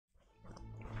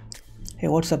Hey,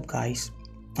 what's up guys,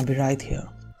 I'll be right here.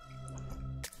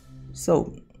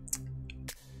 So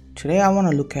today I want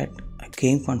to look at a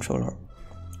game controller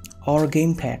or a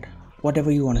gamepad, whatever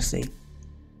you want to say.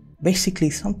 Basically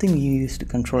something you use to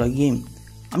control a game.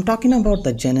 I'm talking about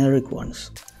the generic ones,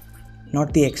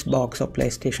 not the Xbox or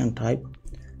PlayStation type.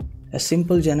 A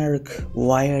simple generic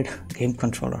wired game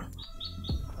controller.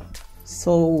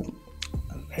 So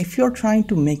if you're trying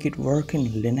to make it work in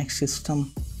Linux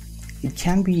system, it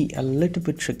can be a little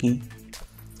bit tricky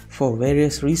for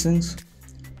various reasons.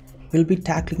 We'll be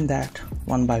tackling that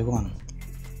one by one.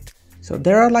 So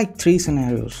there are like three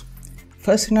scenarios.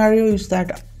 First scenario is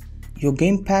that your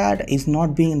gamepad is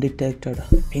not being detected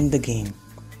in the game.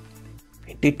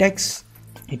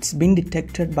 It's been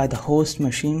detected by the host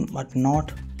machine, but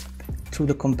not through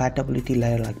the compatibility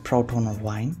layer like Proton or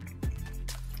Wine.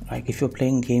 Like if you're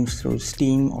playing games through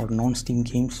Steam or non-Steam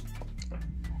games,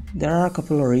 there are a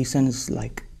couple of reasons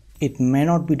like it may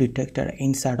not be detected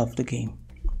inside of the game.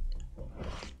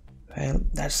 Well,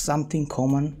 that's something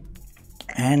common.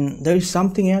 And there is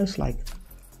something else, like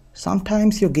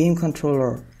sometimes your game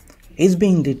controller is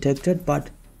being detected, but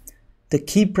the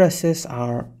key presses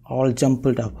are all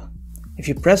jumbled up. If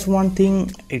you press one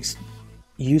thing, it's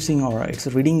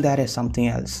reading that as something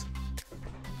else.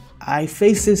 I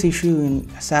faced this issue in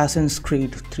Assassin's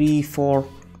Creed 3, 4,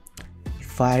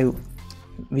 5,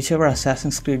 whichever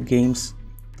Assassin's Creed games,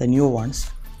 the new ones.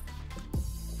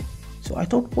 So I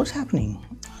thought, what's happening?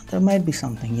 There might be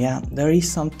something. Yeah, there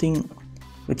is something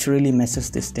which really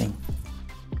messes this thing.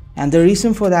 And the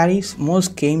reason for that is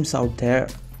most games out there,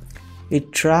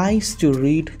 it tries to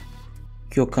read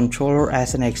your controller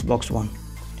as an Xbox One.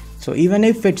 So even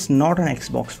if it's not an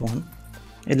Xbox One,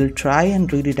 it'll try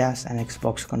and read it as an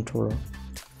Xbox controller.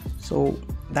 So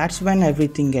that's when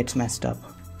everything gets messed up.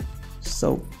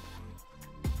 So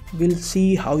we'll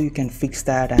see how you can fix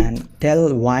that and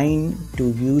tell Wine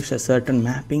to use a certain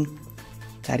mapping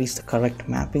that is the correct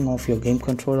mapping of your game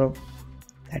controller.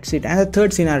 That's it. And the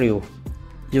third scenario,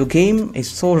 your game is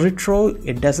so retro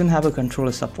it doesn't have a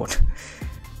controller support.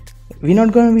 We're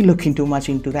not going to be looking too much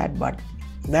into that, but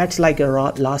that's like a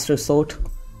last resort.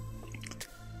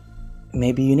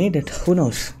 Maybe you need it, who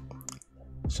knows.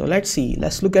 So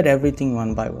let's look at everything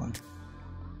one by one.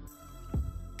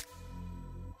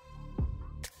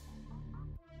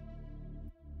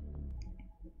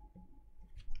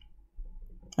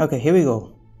 Okay, here we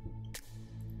go.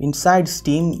 Inside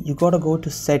Steam, you gotta go to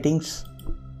settings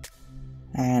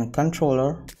and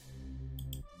controller.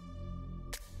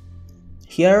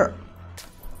 Here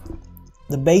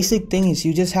the basic thing is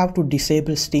you just have to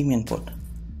disable Steam input.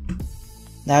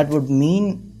 That would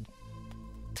mean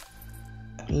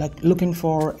like looking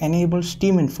for enable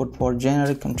Steam input for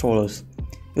generic controllers.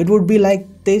 It would be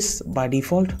like this by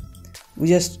default. We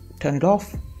just turn it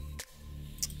off.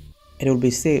 It will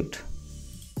be saved.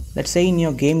 Let's say in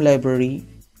your game library,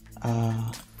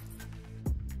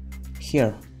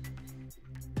 here,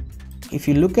 if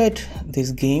you look at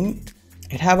this game,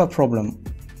 it have a problem,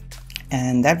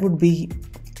 and that would be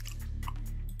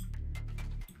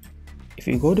if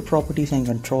you go to properties and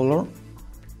controller,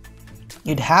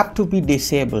 it have to be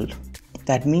disabled.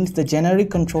 That means the generic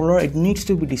controller, it needs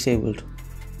to be disabled.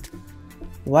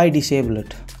 Why disable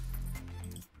it?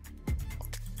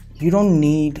 You don't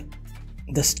need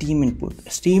the Steam input.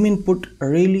 Steam input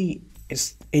really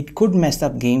is, it could mess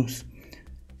up games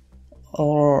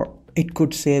or it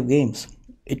could save games.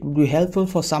 It would be helpful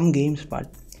for some games,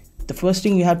 but the first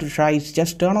thing you have to try is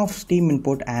just turn off Steam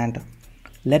input and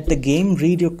let the game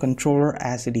read your controller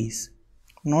as it is,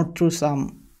 not through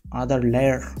some other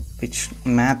layer which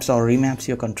maps or remaps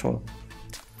your control.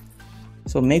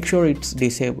 So make sure it's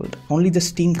disabled. Only the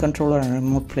Steam controller and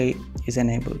remote play is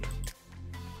enabled.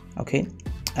 Okay,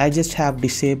 I just have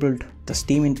disabled the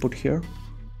Steam input here.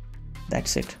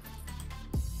 That's it.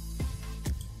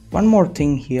 One more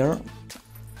thing here,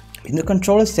 in the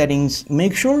controller settings,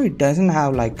 make sure it doesn't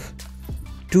have like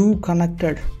two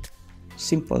connected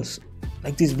symbols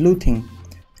like this blue thing.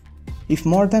 If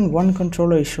more than one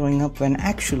controller is showing up when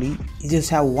actually you just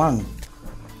have one,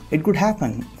 it could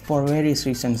happen for various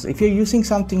reasons. If you're using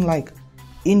something like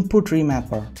input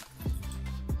remapper,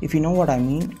 if you know what I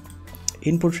mean,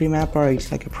 input remapper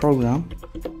is like a program.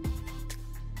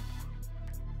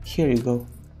 Here you go,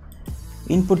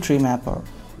 input remapper.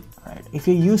 Right. If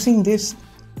you're using this,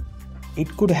 it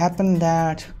could happen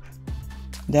that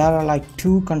there are like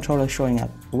two controllers showing up.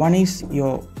 One is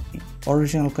your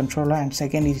original controller and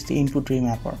second is the input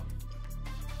remapper.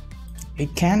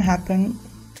 It can happen.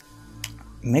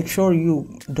 Make sure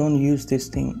you don't use this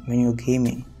thing when you're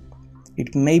gaming.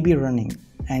 It may be running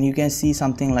and you can see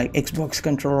something like Xbox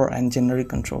controller and generic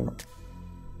controller.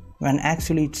 when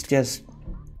actually it's just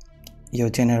your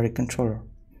generic controller.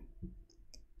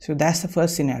 So that's the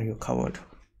first scenario covered.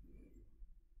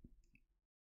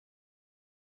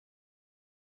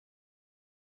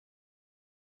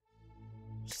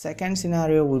 Second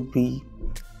scenario would be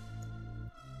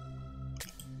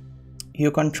your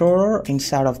controller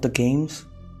inside of the games,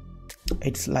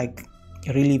 it's like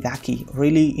really wacky,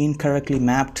 really incorrectly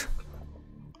mapped.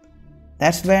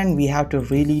 That's when we have to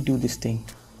really do this thing.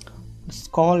 It's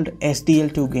called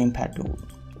SDL2 Gamepad tool.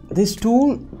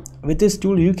 With this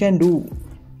tool you can do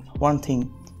one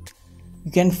thing.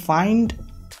 You can find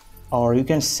or you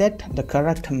can set the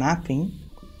correct mapping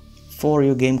for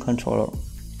your game controller.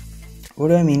 What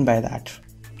do I mean by that?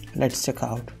 Let's check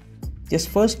out. Just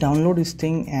first download this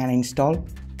thing and install.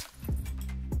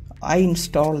 I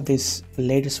installed this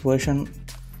latest version,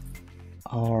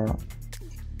 or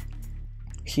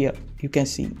here you can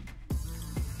see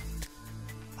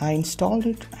I installed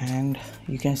it and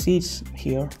you can see it's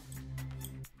here.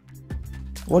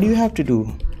 What do you have to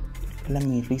do? Let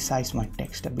me resize my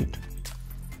text a bit.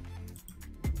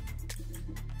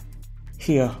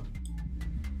 Here,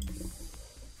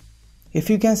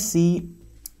 if you can see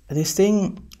this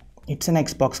thing, it's an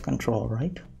Xbox controller,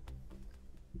 right?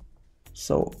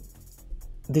 So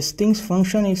this thing's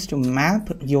function is to map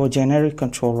your generic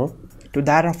controller to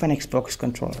that of an Xbox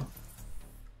controller.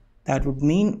 That would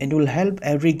mean it will help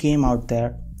every game out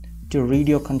there to read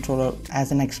your controller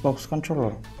as an Xbox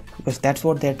controller, because that's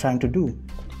what they're trying to do.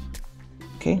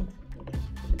 Okay,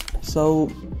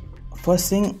 so first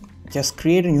thing, just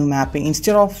create a new mapping.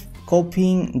 Instead of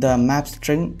copying the map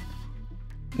string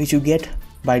which you get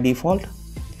by default,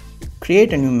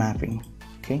 create a new mapping.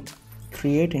 Okay,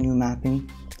 create a new mapping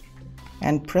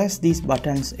and press these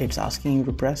buttons it's asking you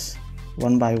to press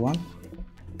one by one.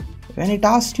 When it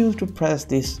asks you to press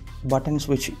these buttons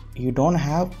which you don't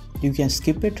have, you can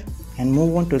skip it and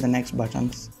move on to the next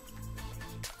buttons.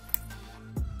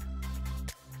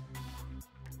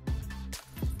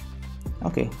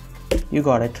 Okay, you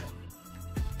got it.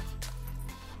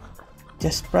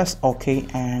 Just press OK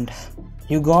and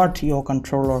you got your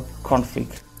controller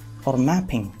config or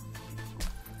mapping.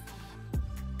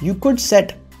 You could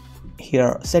set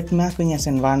mapping as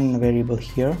environment variable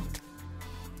here.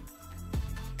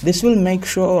 This will make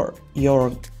sure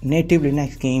your native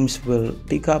Linux games will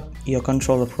pick up your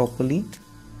controller properly.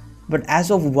 But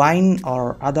as of Wine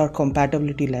or other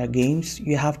compatibility layer games,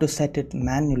 you have to set it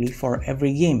manually for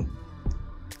every game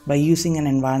by using an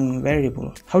environment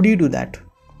variable. How do you do that?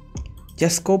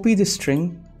 Just copy the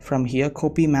string from here,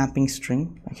 copy mapping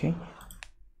string, okay,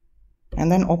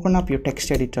 and then open up your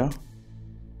text editor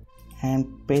and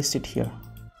paste it here.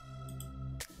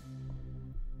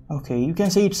 Okay, you can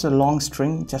see it's a long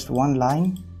string, just one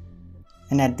line,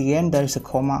 and at the end there is a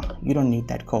comma. You don't need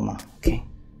that comma. Okay,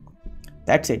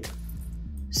 that's it.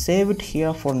 Save it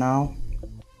here for now.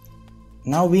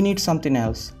 Now we need something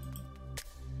else.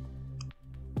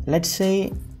 Let's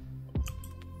say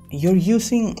you're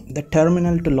using the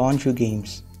terminal to launch your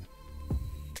games.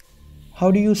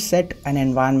 How do you set an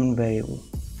environment variable?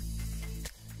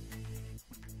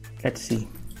 Let's see.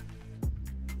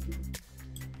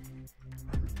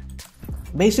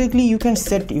 Basically, you can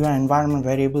set your environment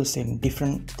variables in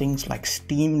different things like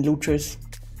Steam launchers,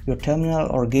 your terminal,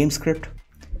 or game script.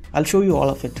 I'll show you all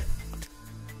of it.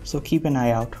 So keep an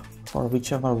eye out for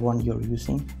whichever one you're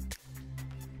using.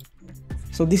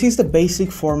 So this is the basic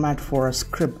format for a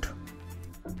script.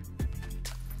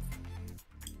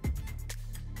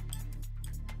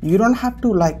 You don't have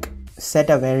to set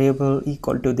a variable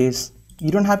equal to this. You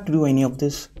don't have to do any of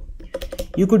this.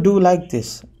 You could do like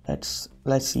this.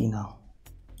 Let's see now.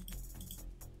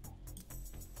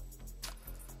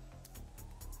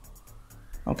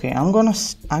 Okay, I'm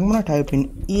gonna type in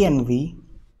env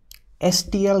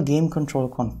stl game control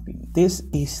config. This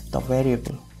is the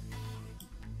variable,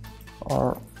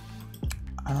 or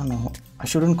I don't know, I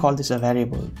shouldn't call this a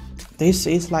variable. This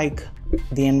is like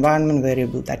the environment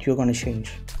variable that you're going to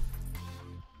change.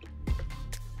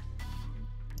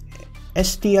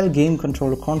 STL game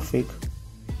controller config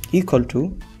equal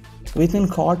to, within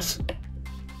quotes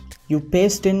you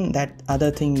paste in that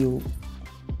other thing you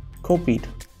copied.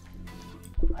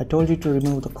 I told you to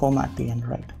remove the comma at the end,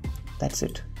 right? That's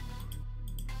it.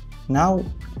 Now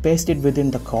paste it within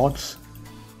the quotes.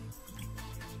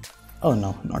 Oh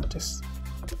no, not this.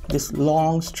 This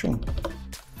long string.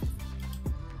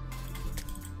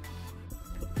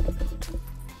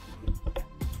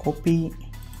 Copy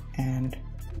and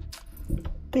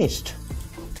paste.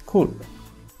 Cool.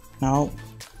 Now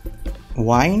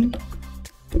wine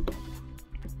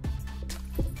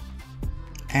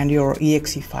and your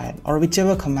exe file, or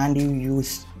whichever command you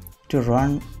use to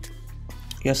run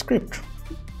your script.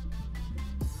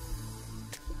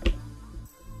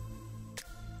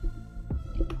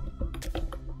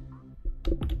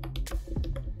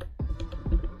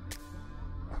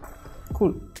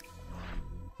 Cool.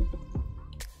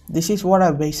 This is what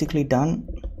I've basically done.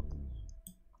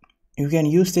 You can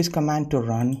use this command to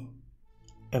run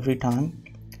every time,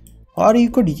 or you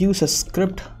could use a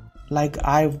script like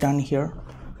I've done here.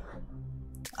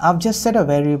 I've just set a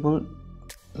variable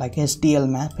like STL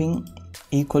mapping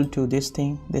equal to this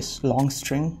thing, this long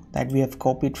string that we have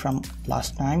copied from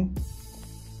last time,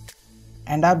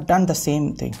 and I've done the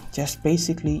same thing, just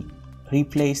basically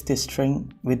replace this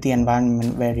string with the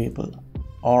environment variable,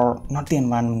 or not the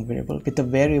environment variable, with the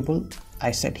variable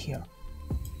I set here.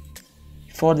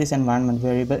 For this environment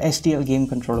variable, STL game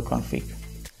controller config.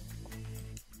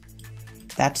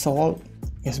 That's all.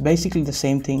 It's basically the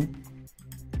same thing.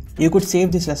 You could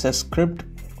save this as a script,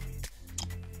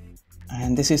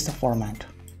 and this is the format.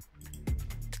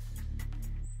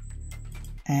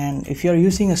 And if you're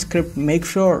using a script, make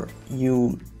sure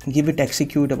you give it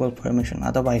executable permission,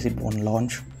 otherwise it won't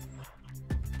launch.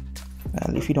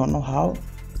 Well, if you don't know how,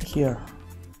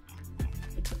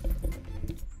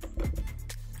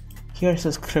 here's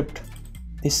a script.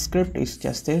 This script is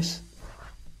just this.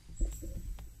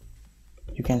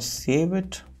 You can save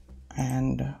it,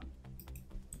 and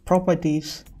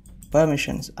properties,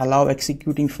 permissions, allow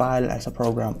executing file as a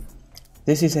program.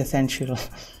 This is essential.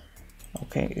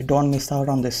 Okay, don't miss out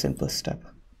on this simple step.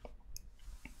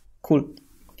 Cool.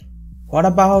 What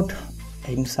about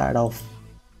inside of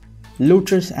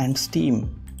Lutris and Steam?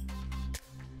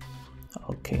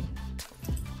 Okay,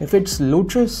 if it's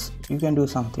Lutris, you can do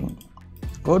something.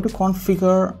 Go to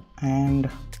configure and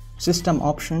system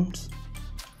options.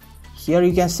 Here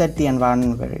you can set the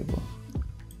environment variable.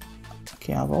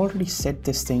 Okay, I've already set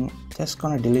this thing, just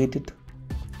gonna delete it.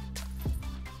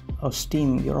 Oh,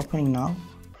 Steam, you're opening now?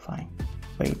 Fine,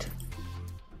 wait.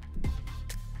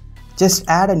 Just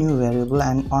add a new variable,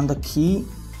 and on the key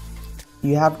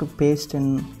you have to paste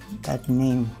in that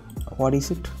name. What is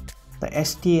it? The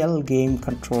STL game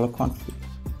controller config.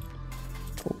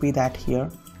 Copy that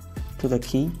here to the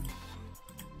key,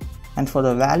 and for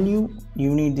the value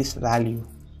you need this value,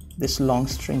 this long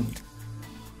string.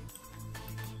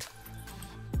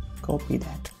 Copy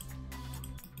that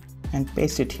and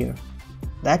paste it here.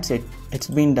 That's it, it's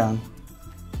been done.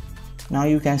 Now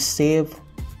you can save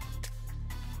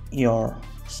your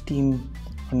Steam,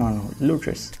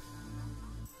 Lutris.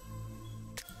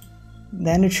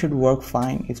 Then it should work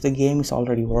fine. If the game is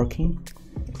already working,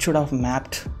 it should have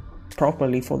mapped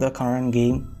properly for the current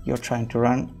game you're trying to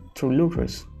run through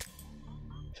Lutris.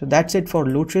 So that's it for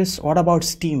Lutris. What about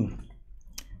Steam?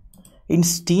 In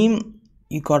Steam,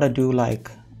 you gotta do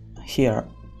like here.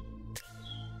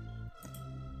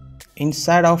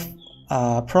 Inside of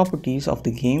properties of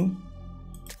the game,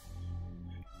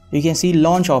 you can see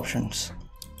launch options.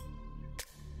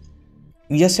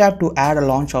 You just have to add a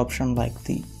launch option like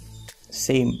the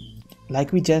same,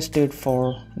 like we just did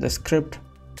for the script.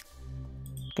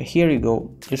 Okay, here you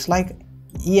go. It's like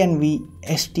env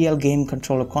stl game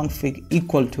controller config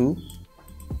equal to,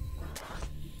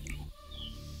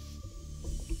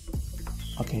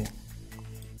 okay,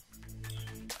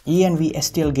 env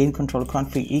stl game controller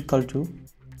config equal to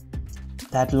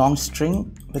that long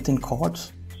string within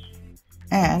quotes,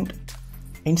 and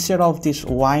instead of this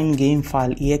wine game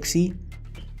file exe,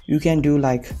 you can do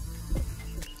like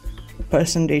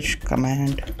percentage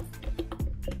command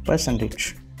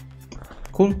percentage.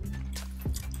 Cool.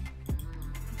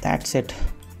 That's it.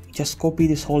 Just copy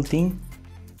this whole thing.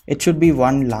 It should be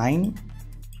one line.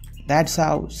 That's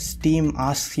how Steam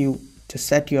asks you to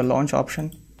set your launch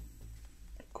option.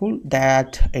 Cool.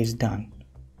 That is done.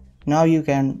 Now you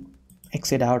can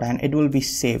exit out and it will be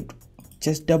saved.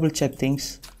 Just double check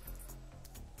things.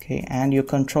 Okay, and your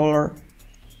controller,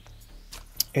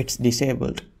 it's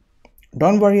disabled.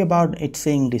 Don't worry about it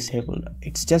saying disabled.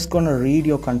 It's just gonna read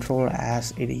your controller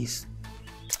as it is.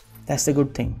 That's the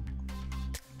good thing.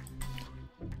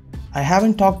 I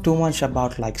haven't talked too much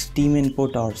about like Steam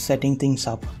input or setting things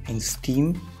up in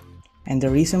Steam, and the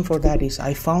reason for that is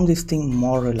I found this thing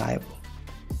more reliable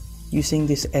using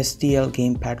this STL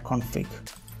Gamepad config.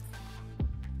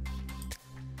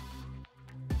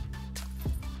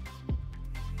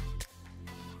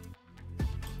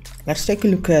 Let's take a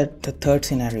look at the third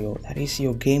scenario, that is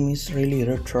your game is really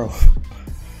retro.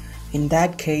 In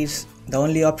that case, the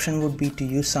only option would be to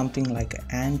use something like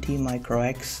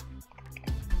AntiMicroX.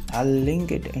 I'll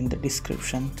link it in the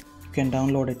description. You can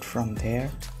download it from there.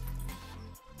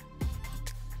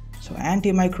 So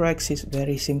AntiMicroX is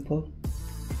very simple.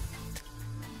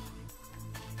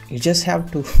 you just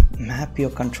have to map your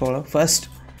controller. First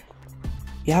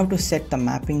you have to set the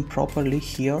mapping properly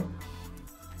here,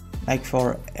 like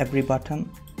for every button.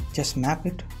 Just map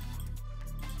it.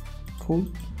 Cool.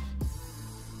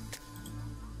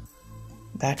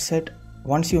 That's it.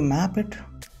 Once you map it,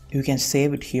 you can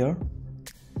save it here,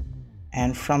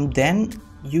 and from then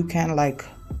you can like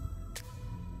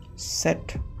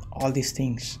set all these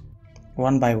things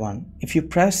one by one. If you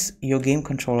press your game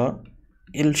controller,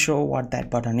 it'll show what that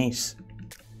button is.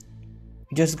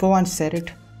 You just go and set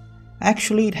it.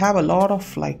 Actually, it have a lot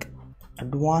of like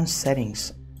advanced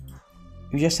settings.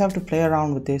 You just have to play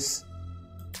around with this.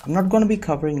 I'm not going to be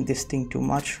covering this thing too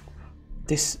much.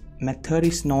 This method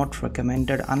is not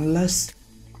recommended unless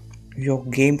your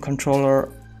game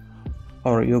controller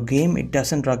or your game, it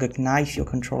doesn't recognize your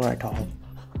controller at all.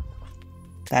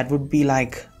 That would be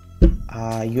like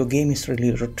your game is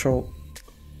really retro,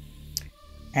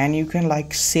 and you can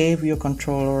like save your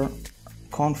controller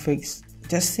configs.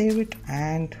 Just save it,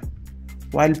 and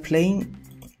while playing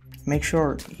make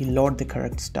sure you load the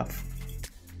correct stuff.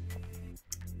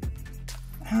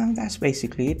 And that's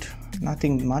basically it.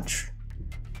 Nothing much.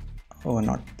 Oh,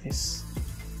 not this.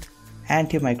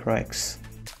 AntiMicroX.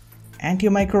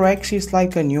 AntiMicroX is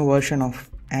like a new version of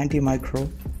AntiMicro.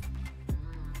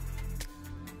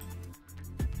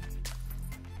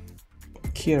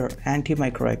 Here,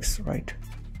 AntiMicroX, right?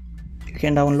 You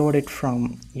can download it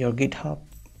from your GitHub.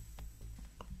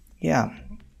 Yeah,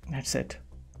 that's it.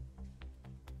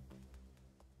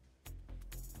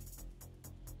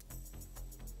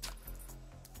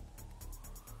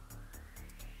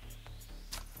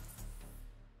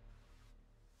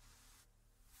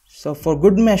 So for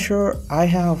good measure, I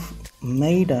have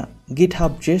made a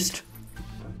GitHub gist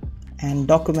and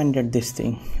documented this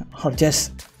thing, or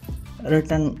just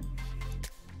written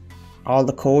all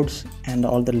the codes and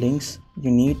all the links you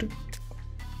need.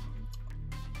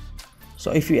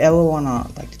 So if you ever wanna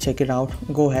like check it out,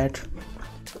 go ahead.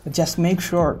 Just make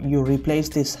sure you replace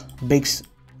this big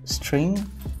string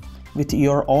with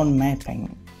your own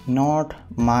mapping, not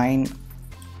mine.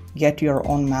 Get your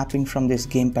own mapping from this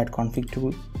Gamepad config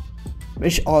tool,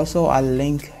 which also I'll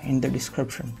link in the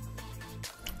description.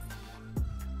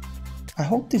 I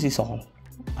hope this is all.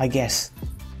 I guess.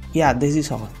 Yeah, this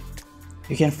is all.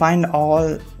 You can find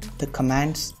all the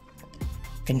commands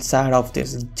inside of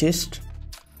this gist.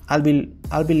 I'll be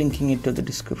linking it to the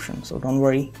description, so don't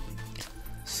worry.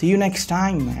 See you next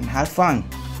time and have fun.